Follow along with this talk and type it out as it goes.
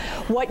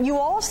What you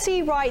all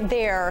see right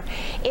there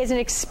is an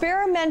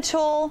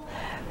experimental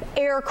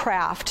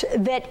aircraft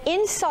that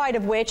inside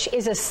of which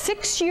is a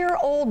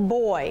 6-year-old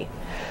boy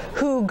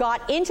who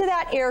got into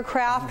that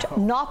aircraft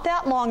not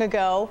that long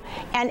ago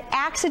and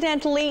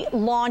accidentally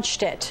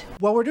launched it.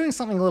 Well, we're doing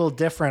something a little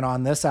different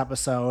on this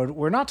episode.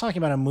 We're not talking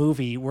about a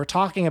movie. We're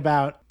talking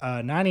about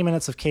 90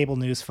 minutes of cable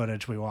news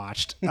footage we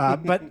watched.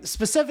 But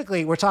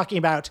specifically, we're talking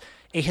about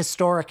a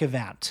historic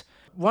event.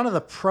 One of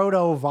the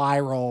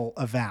proto-viral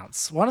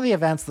events, one of the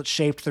events that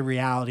shaped the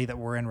reality that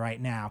we're in right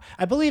now.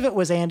 I believe it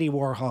was Andy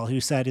Warhol who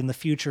said, in the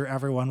future,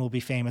 everyone will be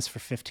famous for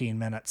 15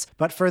 minutes.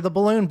 But for the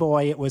Balloon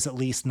Boy, it was at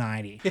least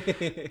 90.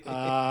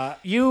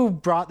 You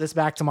brought this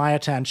back to my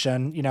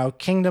attention. You know,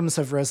 kingdoms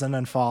have risen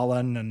and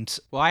fallen. And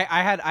well,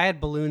 I had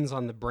balloons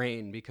on the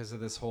brain because of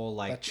this whole,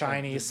 like... The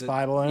Chinese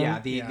spy balloon? Yeah,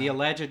 the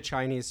alleged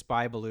Chinese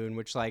spy balloon,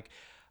 which, like...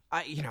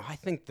 I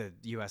think the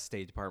U.S.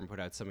 State Department put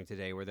out something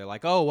today where they're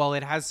like, oh, well,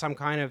 it has some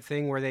kind of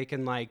thing where they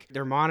can, like,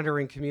 they're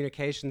monitoring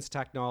communications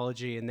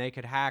technology and they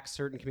could hack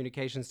certain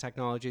communications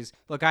technologies.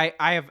 Look, I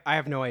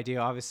have no idea,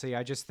 obviously.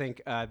 I just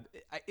think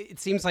it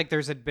seems like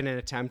there's been an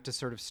attempt to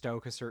sort of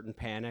stoke a certain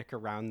panic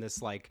around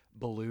this, like,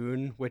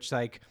 balloon, which,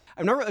 like,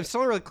 I'm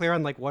still not really clear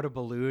on, like, what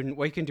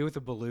you can do with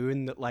a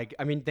balloon that, like,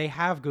 I mean, they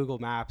have Google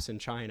Maps in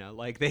China.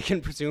 Like, they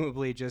can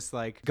presumably just,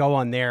 like, go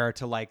on there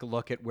to, like,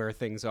 look at where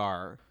things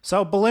are.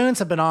 So balloons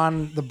have been on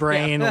the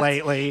brain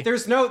lately.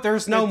 There's no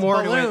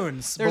more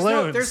balloons.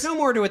 to it. There's no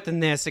more to it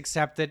than this,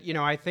 except that, you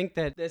know, I think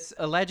that this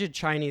alleged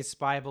Chinese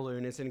spy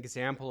balloon is an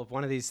example of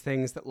one of these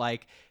things that,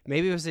 like,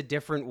 maybe it was a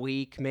different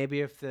week.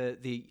 Maybe if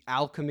the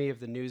alchemy of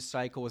the news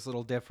cycle was a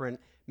little different,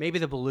 maybe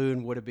the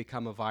balloon would have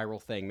become a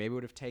viral thing. Maybe it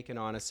would have taken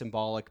on a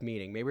symbolic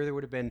meaning. Maybe there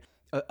would have been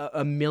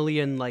a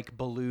million, like,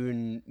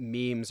 balloon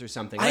memes or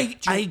something.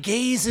 I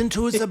gaze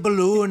into the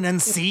balloon and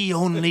see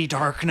only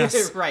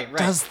darkness. Right.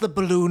 Does the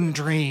balloon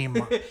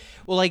dream?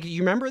 Well, like,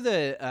 you remember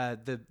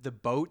the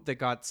boat that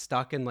got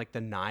stuck in, like, the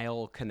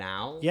Nile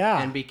Canal?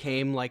 Yeah. And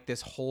became, like,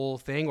 this whole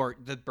thing? Or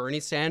the Bernie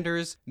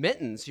Sanders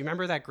mittens. You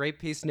remember that great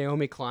piece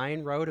Naomi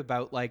Klein wrote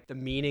about, like, the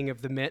meaning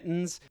of the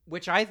mittens?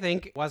 Which I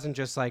think wasn't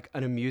just, like,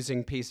 an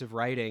amusing piece of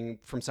writing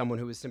from someone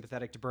who was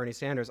sympathetic to Bernie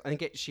Sanders. I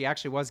think she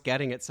actually was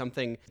getting at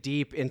something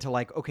deep into,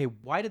 like, okay,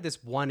 why did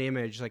this one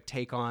image, like,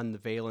 take on the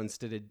valence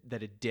that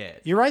it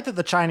did? You're right that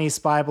the Chinese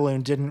spy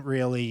balloon didn't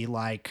really,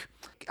 like...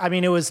 I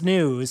mean, it was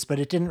news, but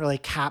it didn't really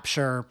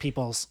capture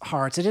people's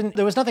hearts.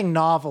 There was nothing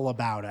novel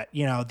about it.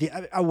 You know,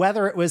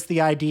 whether it was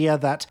the idea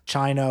that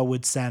China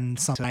would send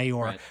something,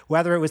 or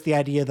whether it was the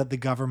idea that the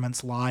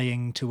government's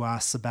lying to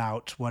us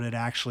about what it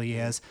actually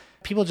is,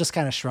 people just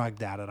kind of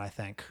shrugged at it, I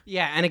think.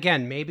 Yeah, and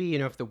again, maybe, you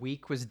know, if the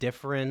week was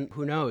different,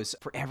 who knows?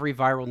 For every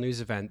viral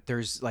news event,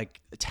 there's like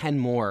 10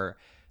 more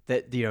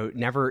that, you know,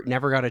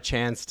 never got a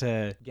chance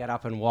to get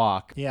up and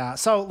walk. Yeah.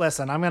 So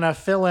listen, I'm going to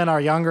fill in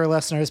our younger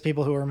listeners,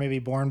 people who were maybe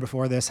born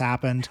before this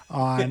happened,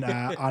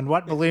 on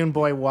what Balloon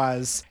Boy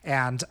was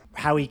and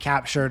how he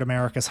captured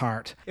America's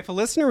heart. If a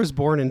listener was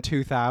born in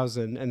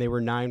 2000 and they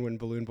were 9 when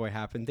Balloon Boy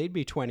happened, they'd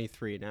be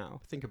 23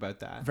 now. Think about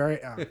that.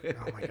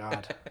 Oh my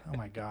God. Oh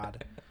my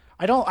God.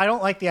 I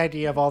don't like the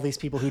idea of all these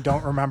people who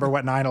don't remember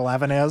what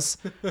 9/11 is.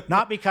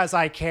 Not because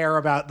I care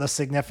about the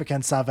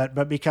significance of it,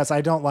 but because I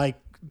don't like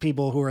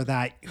people who are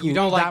that much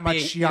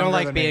younger. You don't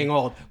like being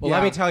old. Well,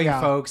 let me tell you,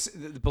 folks,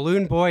 the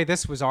Balloon Boy,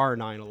 this was our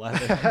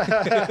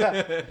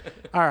 9/11.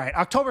 All right,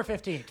 October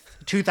 15th,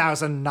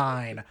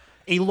 2009.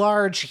 A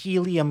large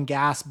helium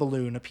gas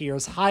balloon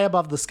appears high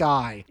above the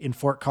sky in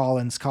Fort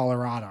Collins,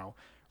 Colorado.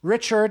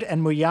 Richard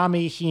and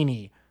Muyami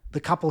Heaney, the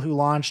couple who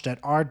launched it,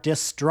 are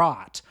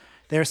distraught.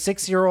 Their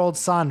 6-year-old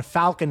son,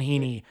 Falcon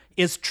Heaney,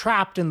 is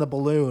trapped in the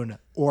balloon,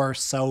 or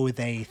so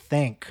they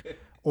think,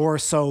 or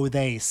so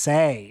they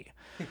say.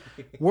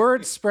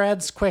 Word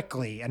spreads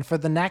quickly, and for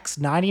the next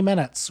 90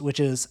 minutes, which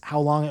is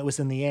how long it was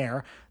in the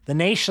air, the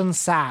nation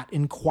sat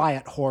in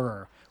quiet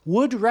horror.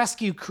 Would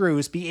rescue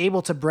crews be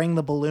able to bring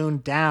the balloon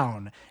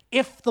down?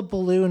 If the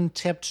balloon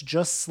tipped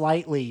just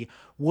slightly,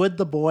 would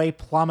the boy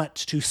plummet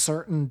to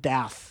certain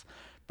death?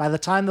 By the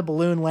time the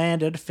balloon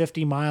landed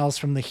 50 miles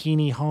from the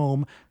Heaney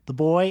home, the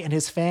boy and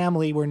his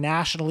family were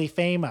nationally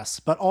famous,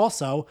 but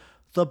also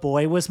the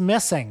boy was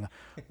missing.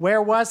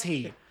 Where was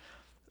he?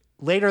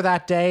 Later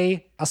that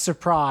day, a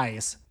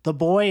surprise. The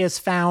boy is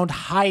found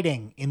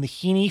hiding in the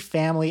Heaney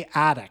family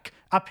attic,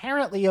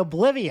 apparently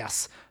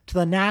oblivious to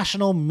the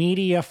national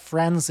media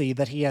frenzy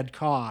that he had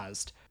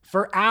caused.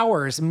 For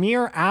hours,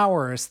 mere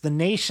hours, the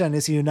nation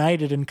is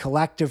united in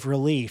collective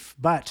relief,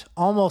 but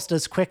almost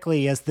as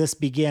quickly as this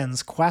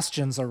begins,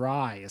 questions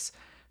arise.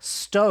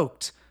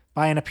 Stoked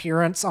by an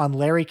appearance on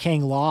Larry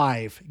King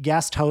Live,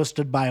 guest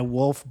hosted by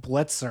Wolf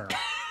Blitzer.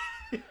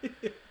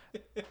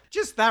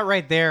 Just that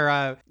right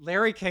there,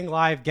 Larry King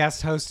Live,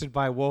 guest hosted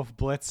by Wolf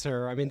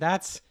Blitzer. I mean,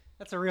 that's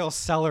a real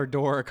cellar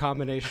door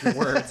combination of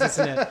words,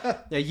 isn't it?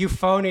 A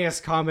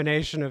euphonious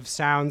combination of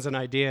sounds and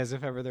ideas,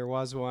 if ever there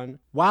was one.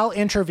 While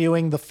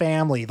interviewing the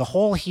family, the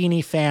whole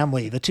Heaney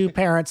family, the 2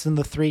 parents and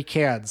the 3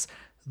 kids,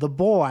 the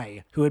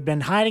boy, who had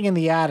been hiding in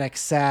the attic,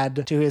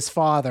 said to his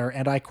father,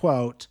 and I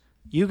quote,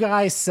 You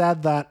guys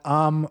said that,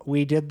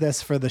 we did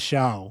this for the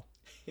show.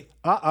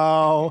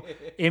 Uh-oh.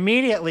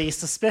 Immediately,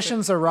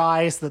 suspicions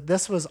arise that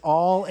this was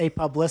all a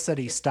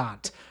publicity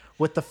stunt,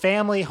 with the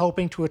family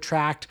hoping to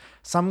attract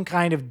some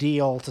kind of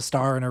deal to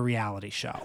star in a reality show.